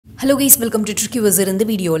Hello guys, welcome to WAZIR. இந்த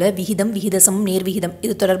வீடியோல விகிதம், விகிதசம், நேர்விகிதம்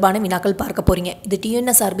இது தொடர்பான வினாக்கள் பார்க்க போறீங்க. இது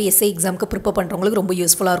TNUSRBSI எக்ஸாம்க்கு ப்ரிப்பேர் பண்றவங்களுக்கு ரொம்ப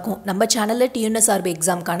யூஸ்ஃபுல்லா இருக்கும். நம்ம சேனல்ல TNUSRB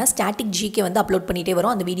எக்ஸாம்க்கான ஸ்டாட்டிக் ஜிகே வந்து அப்லோட் பண்ணிட்டே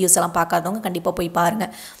வரோம். அந்த வீடியோஸ் எல்லாம் பார்க்காதவங்க கண்டிப்பா போய் பாருங்க.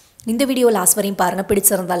 இந்த வீடியோ லாஸ்ட் வரையும் பாருங்க.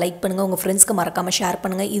 பிடிச்சிருந்தா லைக் பண்ணுங்க, உங்க ஃப்ரெண்ட்ஸ்க்கு மறக்காம ஷேர்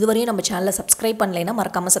பண்ணுங்க. இதுவரையும் நம்ம சேனலை சப்ஸ்கிரைப் பண்ணலைனா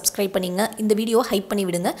மறக்காம சப்ஸ்கிரைப் பண்ணுங்க. இந்த வீடியோ ஹைப் பண்ணி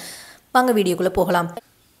விடுங்க. வாங்க வீடியோக்குள்ள போகலாம்.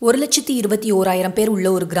 1,21,000 பேர் உள்ள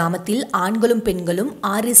ஒரு கிராமத்தில் ஆண்களும் பெண்களும்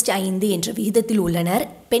 6:5 என்ற விகிதத்தில் உள்ளனர்.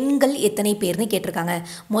 பெண்கள் எத்தனை பேர்னு கேட்டிருக்காங்க.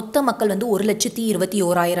 மொத்த மக்கள் வந்து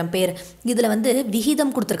 1,21,000 பேர். இதில் வந்து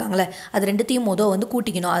விகிதம் கொடுத்துருக்காங்களே, அது ரெண்டுத்தையும் வந்து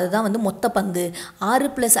கூட்டிக்கணும். அதுதான் வந்து மொத்த பங்கு.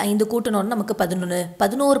 6 + 5 கூட்டினோன்னு நமக்கு 11.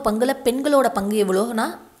 11 பங்குல பெண்களோட பங்கு எவ்வளோனா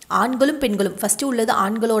ஆண்களும் பெண்களும். ஃபஸ்ட்டு உள்ளது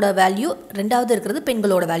ஆண்களோட வேல்யூ, ரெண்டாவது இருக்கிறது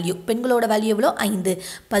பெண்களோட வேல்யூ. பெண்களோட வேல்யூ எவ்வளோ? 5.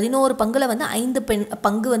 11 பங்குல வந்து 5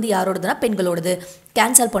 பங்கு வந்து யாரோடதுன்னா பெண்களோடது.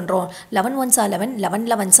 கேன்சல் பண்ணுறோம். 11 1s are 11, 11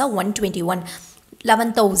 11s are 121.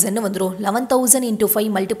 11,000 வந்துடும். 11,000 ×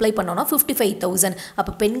 5 மல்டிப்ளை பண்ணோன்னா 55,000.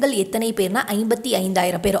 அப்போ பெண்கள் எத்தனை பேர்னா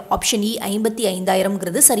 55,000 பேர். ஆப்ஷன் இ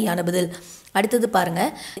 55,000ங்கிறது சரியான பதில். அடுத்தது பாருங்க,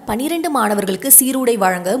 12 மாணவர்களுக்கு சீருடை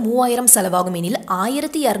வழங்க 3000 செலவாகும் எனில்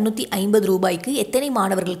 1,250 ரூபாய்க்கு எத்தனை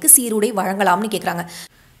மாணவர்களுக்கு சீருடை வழங்கலாம்னு கேட்குறாங்க.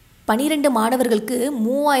 12 மாணவர்களுக்கு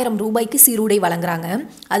 3000 ரூபாய்க்கு சீருடை வழங்குறாங்க.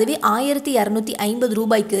 அதுவே 1,250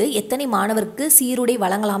 ரூபாய்க்கு எத்தனை மாணவருக்கு சீருடை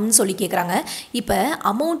வழங்கலாம்னு சொல்லி கேட்குறாங்க. இப்போ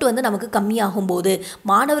அமௌண்ட் வந்து நமக்கு கம்மியாகும் போது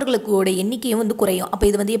மாணவர்களுக்கோட எண்ணிக்கையும் வந்து குறையும். அப்போ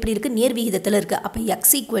இது வந்து எப்படி இருக்குது? நேர்விகிதத்தில் இருக்குது. அப்போ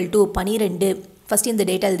x = 12. ஃபஸ்ட்டு இந்த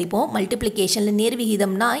டேட்டா எழுதிப்போம். மல்டிப்ளிகேஷனில்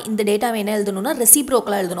நேர்விகிதம்னா இந்த டேட்டாவை என்ன எழுதணும்னா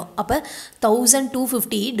ரெசிப்ரோக்கலாக எழுதணும். அப்போ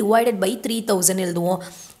 1,250 ÷ 3,000 எழுதுவோம்.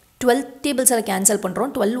 12 டேபிள்ஸில் கேன்சல்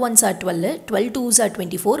பண்ணுறோம். 12 1s are 12, 12 2s are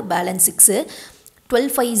 24, balance 6.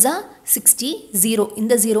 12 5s are 60, 0.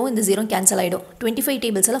 இந்த 0 கேன்சல் ஆகிடும். 25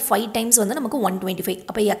 டேபிள்ஸில் 5 டைம்ஸ் வந்து நமக்கு 125.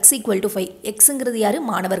 அப்போ x = 5. எக்ஸுங்கிறது யார்?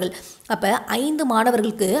 மாணவர்கள். அப்போ 5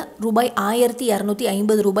 மாணவர்களுக்கு ரூபாய்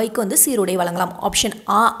 1,250 ரூபாய்க்கு வந்து சீருடை வழங்கலாம். ஆப்ஷன்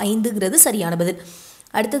ஆ 5ங்கிறது சரியான பதில்.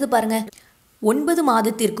 அடுத்தது பாருங்கள், 9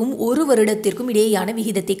 மாதத்திற்கும் 1 வருடத்திற்கும் இடையேயான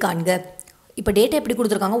விகிதத்தை காண்க. இப்போ டேட்டா எப்படி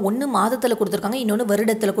கொடுத்துருக்காங்க? ஒன்று மாதத்தில் கொடுத்துருக்காங்க, இன்னொன்று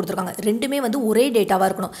வருடத்தில் கொடுத்துருக்காங்க. ரெண்டுமே வந்து ஒரே டேட்டாவாக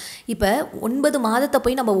இருக்கணும். இப்போ 9 மாதத்தை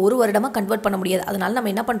போய் நம்ம ஒரு வருடமாக கன்வெர்ட் பண்ண முடியாது. அதனால் நம்ம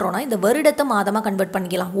என்ன பண்ணுறோன்னா இந்த வருடத்தை மாதமாக கன்வெர்ட்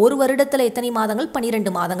பண்ணிக்கலாம். ஒரு வருடத்தில் எத்தனை மாதங்கள்?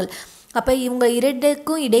 12 மாதங்கள். அப்போ இவங்க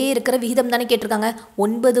இரண்டுக்கும் இடையே இருக்கிற விகிதம் தானே கேட்டிருக்காங்க.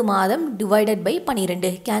 9 மாதம் /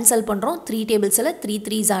 12. கேன்சல் பண்ணுறோம். 3 டேபிள்ஸில் 3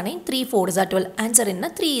 3s are 9, 3 4s are 12. Answer என்ன?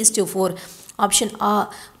 3:4. ஆப்ஷன் ஆ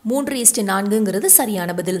 3:4ங்கிறது சரியான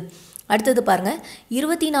பதில். அடுத்தது பாருங்கள்,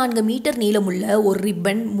 24 மீட்டர் நீளமுள்ள ஒரு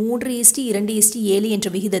ரிப்பன் 3:2:7 என்ற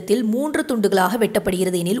விகிதத்தில் 3 துண்டுகளாக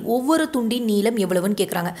வெட்டப்படுகிறது எனில் ஒவ்வொரு துண்டின் நீளம் எவ்வளவுன்னு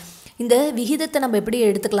கேட்குறாங்க. இந்த விகிதத்தை நம்ம எப்படி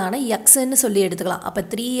எடுத்துக்கலாம்னா எக்ஸ்ன்னு சொல்லி எடுத்துக்கலாம். அப்போ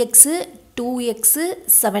 3x 2x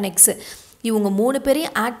 7x இவங்க 3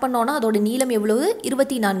 பேரையும் ஆட் பண்ணோன்னா அதோட நீளம் எவ்வளவு?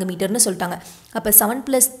 24 மீட்டர்னு சொல்லிட்டாங்க. அப்போ 7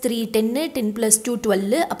 + 3 10, 10 + 2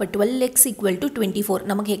 12. அப்போ 12x = 24.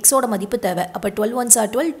 நமக்கு எக்ஸோட மதிப்பு தேவை. அப்போ 12 1s are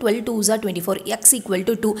 12, 12 2s are 24. x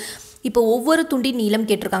 = 2. இப்போ ஒவ்வொரு துண்டின் நீளம்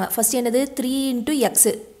கேட்டிருக்காங்க. ஃபஸ்ட் என்னது? 3 × x,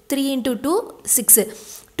 3 × 2 6,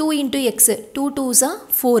 2 × x, 2 2s are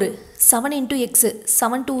 4, 7 × x,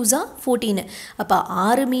 7 2s are 14. அப்போ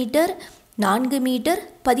 6 மீட்டர் 4 மீட்டர்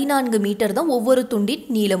 14 மீட்டர் தான் ஒவ்வொரு துண்டின்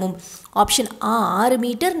நீளமும். ஆப்ஷன் ஆ 6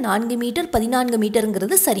 மீட்டர் 4 மீட்டர் 14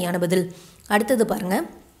 மீட்டருங்கிறது சரியான பதில். அடுத்தது பாருங்கள்,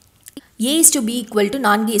 a/b =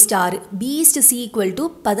 4:6, b/c =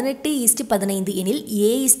 18:15 எனில்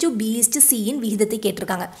a/b/c இன் விகிதத்தை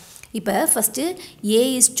கேட்டிருக்காங்க. இப்போ ஃபஸ்ட்டு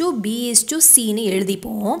a/b/cன்னு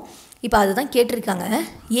எழுதிப்போம். இப்போ அதுதான் கேட்டிருக்காங்க.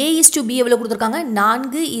 a/b எவ்வளோ கொடுத்துருக்காங்க?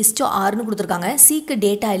 4:6ன்னு கொடுத்துருக்காங்க. சிக்கு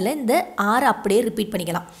டேட்டா இல்லை, இந்த 6 அப்படியே ரிப்பீட்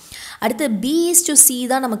பண்ணிக்கலாம். அடுத்து b/c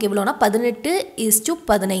தான் நமக்கு எவ்வளோனா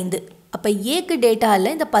 18:15. அப்போ ஏக்கு டேட்டா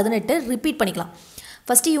இல்லை, இந்த 18 ரிப்பீட் பண்ணிக்கலாம்.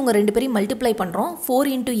 ஃபஸ்ட்டு இவங்க 2 பேரையும் மல்டிப்ளை பண்ணுறோம். 4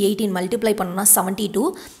 × 18 மல்டிப்ளை பண்ணோன்னா 72,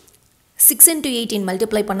 6 × 18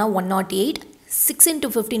 மல்டிப்ளை பண்ணால் 108, 6 ×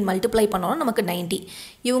 15 மல்டிப்ளை பண்ணோன்னா நமக்கு 90.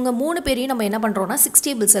 இவங்க 3 பேரையும் நம்ம என்ன பண்ணுறோன்னா 6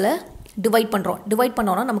 டேபிள்ஸில் டிவைட் பண்ணுறோம். டிவைட்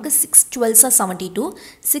பண்ணோன்னா நமக்கு 6 12s are 72,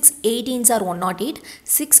 6 18s are 108,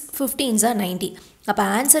 6 15s are 90. அப்போ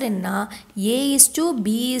ஆன்சர் என்ன?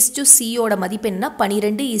 a/b/cயோட மதிப்பு என்ன?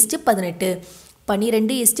 12:18.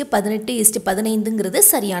 12:18:15ங்கிறது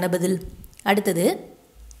சரியான பதில். அடுத்தது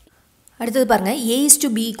பாருங்கள்,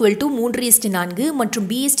 a/b = 3:4 மற்றும்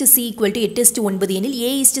b/c = 8:9 எனில்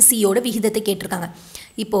a/cயோட விகிதத்தை கேட்டிருக்காங்க.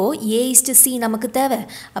 இப்போது a/c நமக்கு தேவை.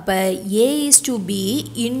 அப்போ a/b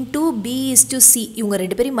 × b/c இவங்க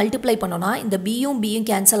 2 பேரையும் மல்டிப்ளை பண்ணோன்னா இந்த bயும் bயும்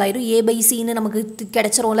கேன்சல் ஆகிடும். a/cன்னு நமக்கு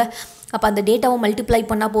கிடச்சிரும்ல. அப்போ அந்த டேட்டாவை மல்டிப்ளை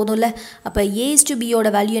பண்ணால் போதும்ல. அப்போ a/bயோட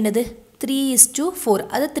வேல்யூ என்னது? 3:4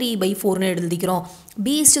 அது 3/4னு எழுதிக்கிறோம்.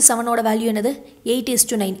 B:7 ஓட வேல்யூ என்னது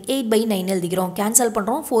 8:9 8/9 எழுதிக்கிறோம். கேன்சல்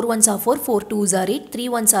பண்ணுறோம். 4 1s are 4 4 2s are 8 3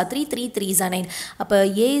 1s are 3 3 3s are 9. அப்போ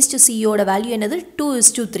A:C ஓட வேல்யூ என்னது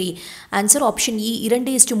 2:3. ஆன்சர் ஆப்ஷன் இ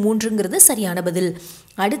 2:3ங்கிறது சரியான பதில்.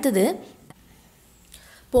 அடுத்தது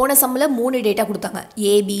போன சம்மில் 3 டேட்டா கொடுத்தாங்க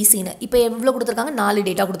ஏபிசின்னு. இப்போ எவ்வளோ கொடுத்துருக்காங்க 4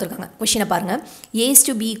 டேட்டா கொடுத்துருக்காங்க. கொஷினை பாருங்கள்.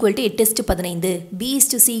 A:B = 8:15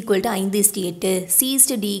 B:C = 5:8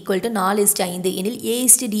 C:D = 4:5 எனில்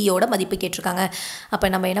A:Dயோட மதிப்பு கேட்டிருக்காங்க. அப்போ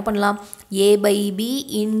நம்ம என்ன பண்ணலாம் A/B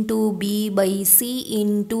 × B/C ×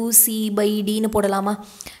 C/Dன்னு போடலாமா?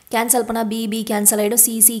 கேன்சல் பண்ணால் B கேன்சல் ஆகிடும்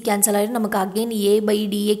C கேன்சல் ஆகிடும். நமக்கு அகெயின்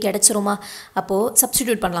A/Dயே கிடச்சிருமா? அப்போது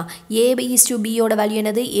சப்ஸ்டிடியூட் பண்ணலாம். A/Bயோட வேல்யூ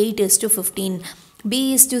என்னது 8:15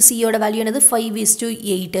 B:C வேல்யூ என்னது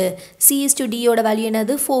 5:8 C:D வேல்யூ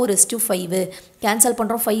என்னது 4:5 கேன்சல்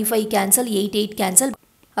பண்ணுறோம். 5 5 கேன்சல் 8 8 கேன்சல்.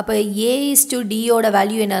 அப்போ A:D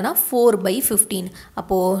வேல்யூ என்னன்னா 4/15.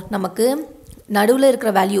 அப்போது நமக்கு நடுவில்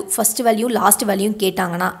இருக்கிற value first value last value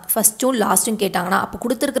கேட்டாங்கன்னா ஃபஸ்ட்டும் லாஸ்ட்டும் கேட்டாங்கன்னா அப்போ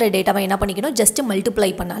கொடுத்துருக்கிற டேட்டாவை என்ன பண்ணிக்கணும் ஜஸ்ட்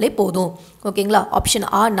மல்டிப்ளை பண்ணாலே போதும். ஓகேங்களா? ஆப்ஷன்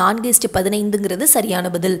ஆ 4:15ங்கிறது சரியான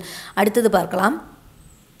பதில். அடுத்தது பார்க்கலாம்.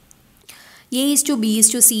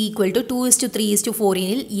 A:B:C = 2:3:4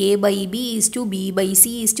 எனில் A/B B/C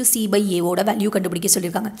C/A ஓட வேல்யூ கண்டுபிடிக்க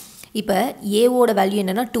சொல்லியிருக்காங்க. இப்போ ஏவோட வேல்யூ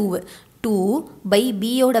என்னென்னா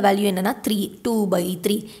 2/Bயோட வேல்யூ என்னென்னா 3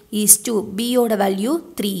 2/3 Bயோட வேல்யூ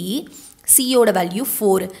 3 Cயோட வேல்யூ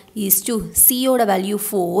 4 Cயோட வேல்யூ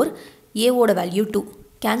 4 ஏவோட வேல்யூ 2.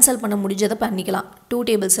 கேன்சல் பண்ண முடிஞ்சதை பண்ணிக்கலாம். 2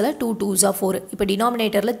 டேபிள்ஸில் 2 2s are 4. இப்போ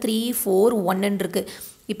டினாமினேட்டரில் 3 4 1 இருக்குது.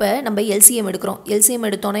 இப்போ நம்ம எல்சிஎம் எடுக்கிறோம். எல்சிஎம்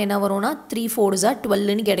எடுத்தோன்னா என்ன வரும்னா 3 4s are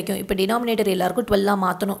 12ன்னு கிடைக்கும். இப்போ டினாமினேட்டர் எல்லாருக்கும் 12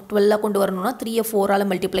 மாற்றணும். 12 கொண்டு வரணும்னா 3 4ஆல்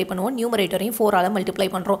மல்டிப்ளை பண்ணுவோம். நியூமரேட்டரையும் 4ஆல் மல்டிப்ளை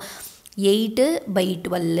பண்ணுறோம்.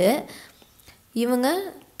 8/12 இவங்க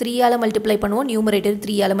 3ஆல் மல்டிப்ளை பண்ணுவோம். நியூமரேட்டர்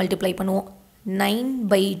 3ஆல் மல்டிப்ளை பண்ணுவோம்.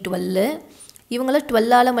 9/12 இவங்கள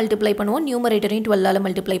 12ஆல் மல்டிப்ளை பண்ணுவோம். நியூமரேட்டரையும் 12ஆல்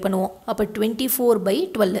மல்டிப்ளை பண்ணுவோம். அப்போ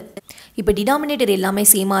 24/12. இப்போ டினாமினேட்டர் எல்லாமே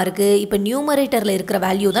சேமாக இருக்குது. இப்போ நியூமரேட்டரில் இருக்கிற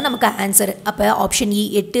வேல்யூ தான் நமக்கு ஆன்சர். அப்போ ஆப்ஷன் இ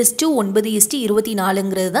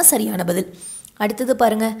 8:9:24ங்கிறது தான் சரியான பதில். அடுத்தது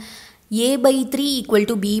பாருங்கள். A/3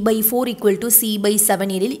 = B/4 = C/7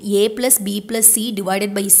 எனில் A + B + C /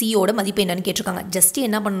 C ஓட மதிப்பு என்னன்னு கேட்டிருக்காங்க. ஜஸ்ட்டு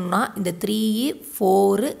என்ன பண்ணணும்னா இந்த 3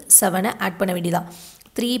 4 7 ஆட் பண்ண வேண்டியதான்.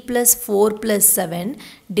 3 + 4 + 7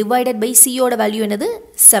 / C ஓட வேல்யூ என்னது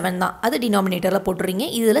 7 தான். அது டினாமினேட்டரில் போட்டுறீங்க.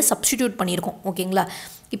 இதில் சப்ஸ்டிடியூட் பண்ணியிருக்கோம். ஓகேங்களா?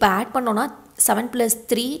 இப்போ ஆட் பண்ணோன்னா 7 +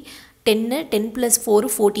 3 10 10 + 4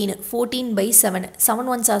 14 14/7 7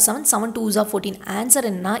 1s are 7 7 2s are 14. Answer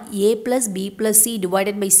என்னன்னா A + B + C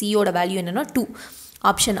 / C ஓட வேல்யூ என்னென்னா 2.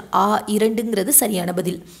 ஆப்ஷன் ஆ 2ங்கிறது சரியான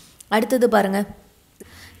பதில். அடுத்தது பாருங்கள்.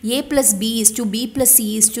 A + B B + C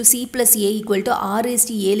C + A =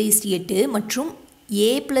 6:7:8 மற்றும்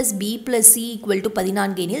A + B + C =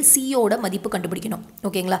 14 எனில் Cயோட மதிப்பு கண்டுபிடிக்கணும்.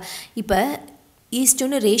 ஓகேங்களா? இப்போ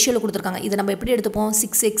ஈஸ்ட்டுன்னு ரேஷியோவில் கொடுத்துருக்காங்க. இதை நம்ம எப்படி எடுத்துப்போம்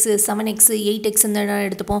 6x 7x 8x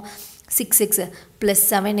எடுத்துப்போம். 6x +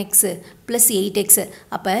 7x + 8x.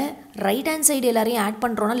 அப்போ ரைட் ஹேண்ட் சைடு எல்லாரையும் ஆட்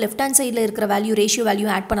பண்ணுறோன்னா லெஃப்ட் ஹேண்ட் சைடில் இருக்கிற வேல்யூ ரேஷியோ வேல்யூ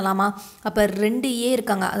ஆட் பண்ணலாமா? அப்போ 2a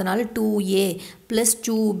இருக்காங்க. அதனால் 2a +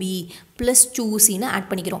 2b + 2cன்னு ஆட்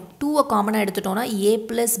பண்ணிக்கிறோம். 2 காமனாக எடுத்துட்டோன்னா A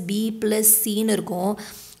 + B + Cன்னு இருக்கும்.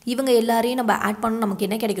 இவங்க எல்லாரையும் நம்ம ஆட் பண்ணணும். நமக்கு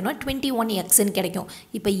என்ன கிடைக்கும்னா 21xன்னு கிடைக்கும்.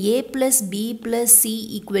 இப்போ A + B + C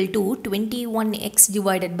 = 21x /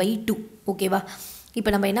 2. ஓகேவா? இப்போ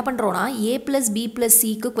நம்ம என்ன பண்ணுறோன்னா A + B +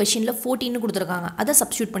 Cக்கு கொஷினில் 14 கொடுத்துருக்காங்க. அதை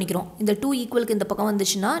சப்ஸ்டியூட் பண்ணிக்கிறோம். இந்த 2 ஈக்குவலுக்கு இந்த பக்கம்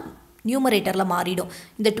வந்துச்சுன்னா நியூமரேட்டரில் மாறிடும்.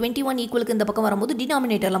 இந்த 21 ஈக்குவலுக்கு இந்த பக்கம் வரும்போது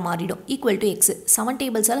டினாமினேட்டரில் மாறிடும். = x 7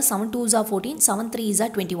 டேபிள்ஸால் 7 2s are 14 7 3s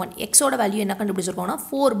are 21. எக்ஸோட வேல்யூ என்ன கண்டுபிடிச்சிருக்கோம்னா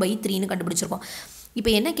 4/3ன்னு கண்டுபிடிச்சிருக்கோம். இப்போ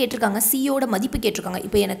என்ன கேட்டிருக்காங்க சியோட மதிப்பு கேட்டிருக்காங்க.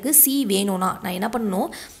 இப்போ எனக்கு சி வேணும்னா நான் என்ன பண்ணணும்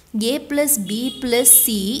A + B + C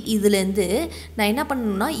இதுலேருந்து நான் என்ன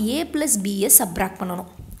பண்ணணும்னா A + Bயை சப்ராக்ட் பண்ணணும்.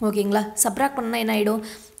 ஓகேங்களா? சப்ராக்ட் பண்ணால் என்ன ஆகிடும்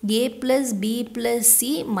A + B + C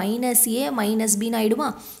 -A - Bன்னு ஆகிடுமா?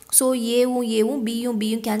 So ஏவும் பியும்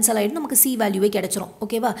கேன்சல் ஆகிடும். நமக்கு சி வேல்யூவே கிடச்சிரும்.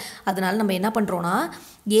 ஓகேவா? அதனால் நம்ம என்ன பண்ணுறோன்னா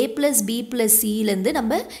A + B + Cலேருந்து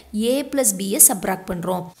நம்ம A + Bயை சப்ராக்ட்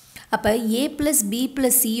பண்ணுறோம். அப்போ A + B +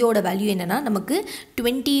 Cயோட வேல்யூ என்னென்னா நமக்கு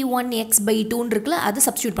 21x/2 இருக்குல்ல, அது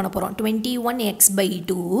சப்ஸ்டியூட் பண்ண போகிறோம்.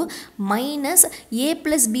 21x/2 மைனஸ் A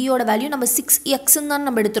 + Bயோட வேல்யூ நம்ம 6xன்னு தான்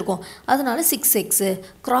நம்ம எடுத்திருக்கோம். அதனால 6x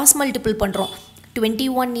கிராஸ் மல்டிபிள் பண்ணுறோம்.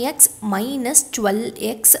 21x -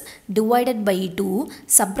 12x / 2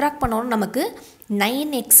 சப்ராக்ட் பண்ணோன்னு நமக்கு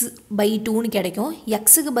 9x/2ன்னு கிடைக்கும்.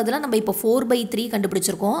 எக்ஸுக்கு பதிலாக நம்ம இப்போ 4/3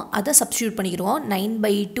 கண்டுபிடிச்சிருக்கோம். அதை சப்ஸ்டியூட் பண்ணிக்கிறோம்.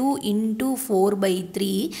 9/2 × 4/3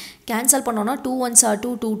 கேன்சல் பண்ணோன்னா 2 1s are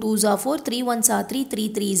 2 2 2s are 4 3 1s are 3 3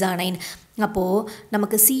 3s are 9. அப்போது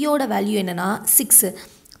நமக்கு சியோட வேல்யூ என்னென்னா 6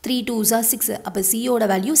 3 2s are 6. அப்போ C ஓட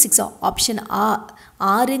வேல்யூ 6. ஆப்ஷன்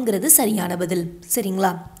ஆறுங்கிறது சரியான பதில்.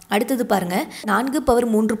 சரிங்களா? அடுத்தது பாருங்க, 4 பவர்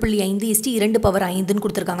 3.5 = 2 பவர் 5ன்னு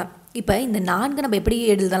கொடுத்துருக்காங்க. இப்போ இந்த 4 நம்ம எப்படி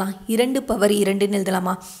எழுதலாம்? 2 பவர் 2ன்னு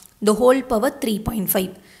எழுதலாமா? the whole power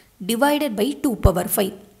 3.5 divided by 2 power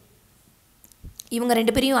 5. இவங்க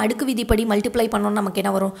ரெண்டு பேரையும் அடுக்கு விதிப்படி மல்டிப்ளை பண்ணோம்னா நமக்கு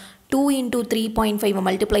என்ன வரும்? 2 into 3.5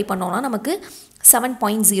 மல்டிப்ளை பண்ணோம்னா நமக்கு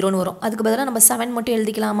 7.0ன்னு வரும். அதுக்கு பதிலாக நம்ம 7 மட்டும்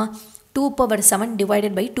எழுதிக்கலாமா? 2 power 7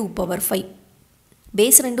 divided by 2 power 5.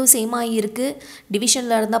 Base ரெண்டும் சேமாக இருக்குது.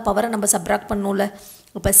 டிவிஷனில் இருந்தால் பவரை நம்ம சப்ராக்ட் பண்ணோம்ல.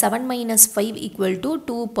 இப்போ 7 minus 5 equal to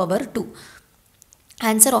 2 power 2.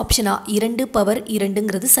 Answer option A 2 power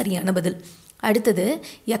 2ங்கிறது சரியான பதில். அடுத்தது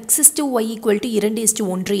x is to y equal to 2 is to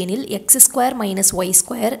 1 எனில் x square minus y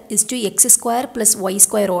square is to x square plus y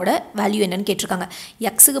square ஓட வேல்யூ என்னன்னு கேட்டிருக்காங்க.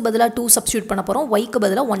 xக்கு பதிலாக 2 சப்ஸ்டியூட் பண்ண போகிறோம், yக்கு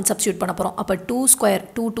பதிலாக 1 சப்ஸ்டியூட் பண்ண போகிறோம். அப்போ 2 ஸ்கொயர்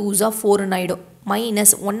 2 2s are 4ன்னு ஆகிடும்.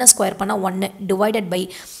 மைனஸ் 1 ஸ்கொயர் பண்ணால் 1 டிவைடட் பை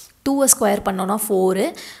 2 ஸ்கொயர் பண்ணோன்னா 4,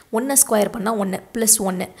 1 ஸ்கொயர் பண்ணால் 1 ப்ளஸ்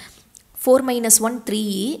 1. 4 minus 1 3,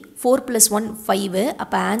 4 plus 1 5.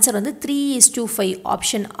 அப்போ ஆன்சர் வந்து 3 is to 5.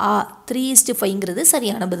 Option A 3 is to 5ங்கிறது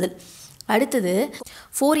சரியான பதில். அடுத்தது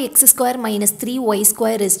 4x square minus 3y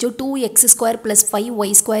square is to 2x square plus 5y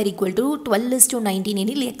square equal to 12 is to 19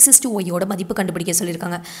 எனில் x is to y ஓட மதிப்பு கண்டுபிடிக்க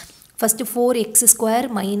சொல்லியிருக்காங்க. First 4x square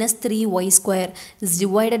minus 3y square is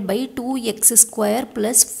divided by 2x square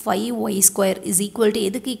plus 5y square is equal to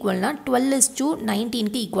எதுக்கு ஈக்குவல்னா 12 is to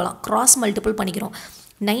 19க்கு ஈக்குவலாம். Cross multiple பண்ணிக்கிறோம்.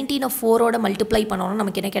 19 4ஓட multiply பண்ணோன்னா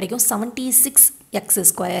நமக்கு என்ன கிடைக்கும்? 76x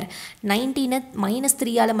square. 19 minus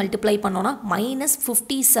 3ஆல் மல்டிப்ளை பண்ணோன்னா minus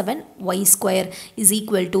 57y square is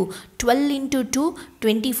equal to 12 into 2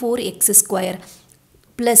 24x square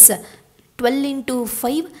plus 12 into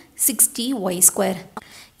 5 60y square.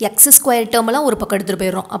 x square டேர்மெல்லாம் ஒரு பக்கம் எடுத்துகிட்டு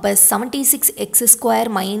போயிடுறோம். அப்போ 76x square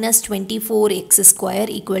minus 24x square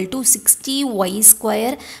equal to 60y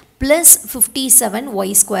square plus 57y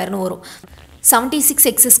squareன்னு வரும்.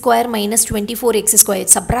 76x square minus 24x square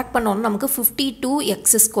subtract பண்ணோன்னா நமக்கு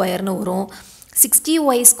 52x squareன்னு வரும்.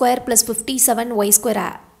 60y square plus 57y square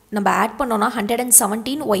நம்ம ஆட் பண்ணோன்னா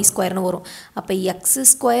 117y squareன்னு வரும். அப்போ x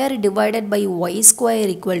square divided by y square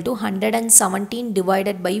equal to 117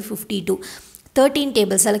 divided by 52. 13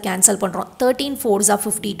 டேபிள்ஸால் cancel பண்ணுறோம். 13 4s are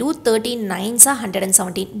 52, 13 9s are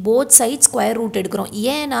 117. Both side square root எடுக்கிறோம்.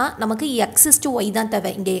 ஏன்னா நமக்கு x is to y தான்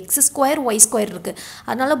தேவை. இங்கே x ஸ்கொயர் y ஸ்கொயர் இருக்குது.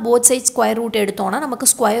 அதனால் போத் சைட் ஸ்கொயர் ரூட் எடுத்தோன்னா நமக்கு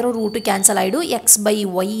ஸ்கொயரும் ரூட்டு கேன்சல் ஆகிடும். x by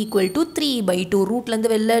y equal to 3/2.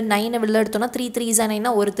 ரூட்லேருந்து வெளில 9 வெளில எடுத்தோன்னா 3 3s are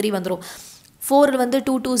 9 ஒரு 3 வந்துடும். 4 வந்து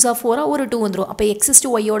 2 2s are 4 ஒரு 2 வந்துடும். அப்போ x is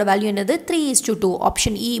to y ஓட வேல்யூ என்னது? 3 is to 2.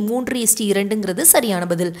 Option E 3 is to 2ங்கிறது சரியான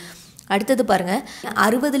பதில். அடுத்தது பாருங்க,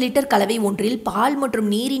 60 லிட்டர் கலவை ஒன்றில் பால் மற்றும்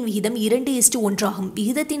நீரின் விகிதம் 2:1 ஆகும்.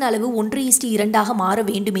 விகிதத்தின் அளவு 1:2 மாற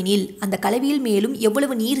வேண்டுமெனில் அந்த கலவையில் மேலும்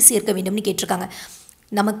எவ்வளவு நீர் சேர்க்க வேண்டும்னு கேட்டிருக்காங்க.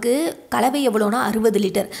 நமக்கு கலவை எவ்வளோனா 60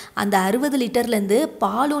 லிட்டர். அந்த 60 லிட்டர்லேருந்து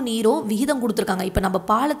பாலும் நீரும் விகிதம் கொடுத்துருக்காங்க. இப்போ நம்ம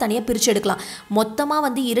பாலை தனியாக பிரித்து எடுக்கலாம். மொத்தமாக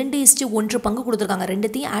வந்து 2:1 பங்கு கொடுத்துருக்காங்க.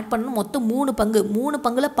 ரெண்டுத்தையும் ஆட் பண்ணணும், மொத்தம் 3 பங்கு. 3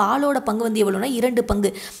 பங்கில் பாலோட பங்கு வந்து எவ்வளோனா 2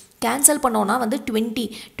 பங்கு. கேன்சல் பண்ணோன்னா வந்து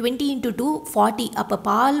 20 into 2 40. அப்போ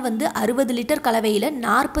பால் வந்து 60 லிட்டர் கலவையில்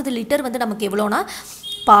 40 லிட்டர் வந்து நமக்கு எவ்வளோனா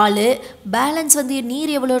பால். பேலன்ஸ் வந்து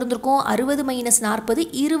நீர் எவ்வளோ இருந்திருக்கும்? 60 minus 40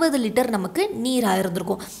 20 லிட்டர் நமக்கு நீராக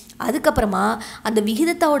இருந்திருக்கும். அதுக்கப்புறமா அந்த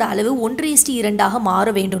விகிதத்தோட அளவு 1:2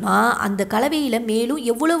 மாற வேண்டும்னா அந்த கலவையில் மேலும்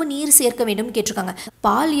எவ்வளவு நீர் சேர்க்க வேண்டும் கேட்டிருக்காங்க.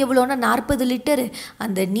 பால் எவ்வளோனா 40 லிட்டரு,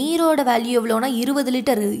 அந்த நீரோட வேல்யூ எவ்வளோனா 20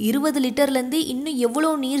 லிட்டர். 20 லிட்டர்லேருந்து இன்னும்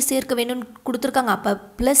எவ்வளோ நீர் சேர்க்க வேணும்னு கொடுத்துருக்காங்க. அப்போ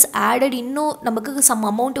ப்ளஸ் ஆடட் இன்னும் நமக்கு சம்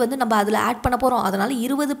அமௌண்ட் வந்து நம்ம அதில் ஆட் பண்ண போகிறோம். அதனால்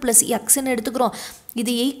 20 + xன்னு எடுத்துக்கிறோம்.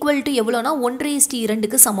 இது ஈக்குவல் டு எவ்வளோனா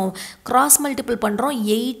 1:2க்கு சமம். கிராஸ் மல்டிபிள் பண்ணுறோம்.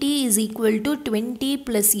 80 is equal to 20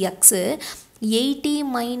 + x. 80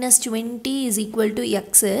 minus 20 is equal to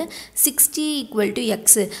x. 60 equal to x.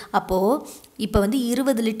 அப்போது இப்போ வந்து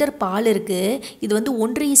 20 லிட்டர் பால் இருக்குது. இது வந்து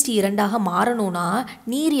 1:2 மாறணும்னா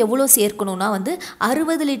நீர் எவ்வளோ சேர்க்கணும்னா வந்து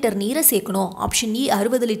 60 லிட்டர் நீரை சேர்க்கணும். ஆப்ஷன் E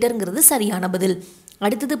 60 லிட்டருங்கிறது சரியான பதில்.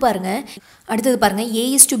 அடுத்தது பாருங்க, a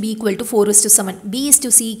is to b equal to 4:7, b is to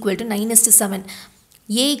c equal to 9:7,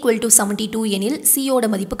 a equal to 72 எனில் c ஓட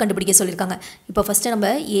மதிப்பு கண்டுபிடிக்க சொல்லியிருக்காங்க. இப்போ ஃபஸ்ட்டு நம்ம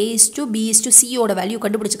a is to b is to c ஓட வேல்யூ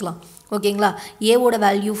கண்டுபிடிச்சிக்கலாம். ஓகேங்களா? a ஓட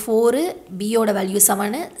வேல்யூ 4, b ஓட வேல்யூ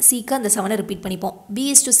 7, cக்கு அந்த 7 ரிப்பீட் பண்ணிப்போம். b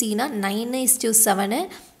is to cனா 9:7,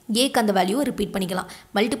 ஏக்கு அந்த வேல்யூவை ரிப்பீட் பண்ணிக்கலாம்.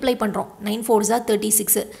 மல்டிப்ளை பண்ணுறோம். 9 4s are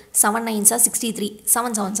 36, 7 9s are 63,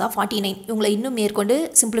 7 7s are 49. இவங்களை இன்னும் மேற்கொண்டு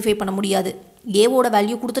சிம்பிளிஃபை பண்ண முடியாது. ஏவோட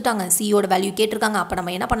வேல்யூ கொடுத்துட்டாங்க, சியோட வேல்யூ கேட்டிருக்காங்க. அப்போ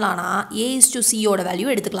நம்ம என்ன பண்ணலாம்னா a is to c ஓட வேல்யூ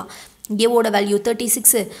எடுத்துக்கலாம். ஏவோட வேல்யூ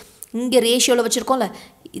 36, இங்கே ரேஷியோவில் வச்சுருக்கோம்ல,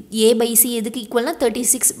 a by c எதுக்கு ஈக்குவல்னா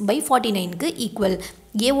 36/49க்கு ஈக்குவல்.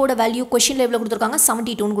 ஏவோட வேல்யூ கொஷினில் எவ்வளோ கொடுத்துருக்காங்க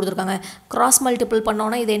 72ன்னு கொடுத்துருக்காங்க. கிராஸ் மல்டிபிள்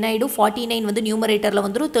பண்ணோன்னா இது என்ன ஆகிடும் 49 வந்து நியூமரேட்டரில்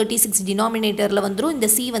வந்துடும் 36 டினாமினேட்டரில் வந்துடும். இந்த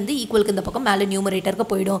சி வந்து ஈக்குவலுக்கு இந்த பக்கம் மேலே நியூமரேட்டருக்கு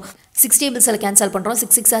போயிடும். 6 டேபிள்ஸில் கேன்சல் பண்ணுறோம்.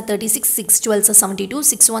 6 6 R 36 6 12 72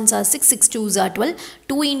 6 1 R 6 6 2 R 12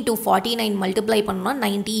 2 into 49 multiply பண்ணோம்னா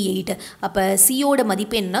 98. அப்போ சியோட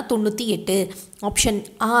மதிப்பு என்ன 98. ஆப்ஷன்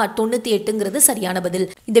 98ங்கிறது சரியான பதில்.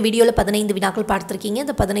 இந்த வீடியோவில் 15 வினாக்கள் பார்த்துருக்கீங்க.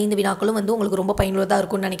 இந்த 15 வினாக்களும் வந்து உங்களுக்கு ரொம்ப பயனுள்ளதாக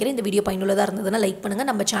இருக்கும்னு நினைக்கிறேன். இந்த வீடியோ பயனுள்ளதாக இருந்ததுன்னா லைக் பண்ணுங்கள்.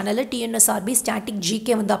 நம்ம சேனலில் TNUSRB ஸ்டாட்டிக்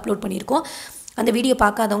ஜிகே வந்து அப்லோட் பண்ணியிருக்கோம். அந்த வீடியோ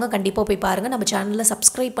பார்க்காதவங்க கண்டிப்பாக போய் பாருங்கள். நம்ம சேனலில்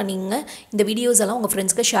சப்ஸ்கிரைப் பண்ணிங்க. இந்த வீடியோஸ் எல்லாம் உங்கள்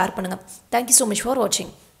ஃப்ரெண்ட்ஸ்க்கு ஷேர் பண்ணுங்கள். தேங்க்யூ ஸோ மச் ஃபார்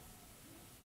வாட்சிங்.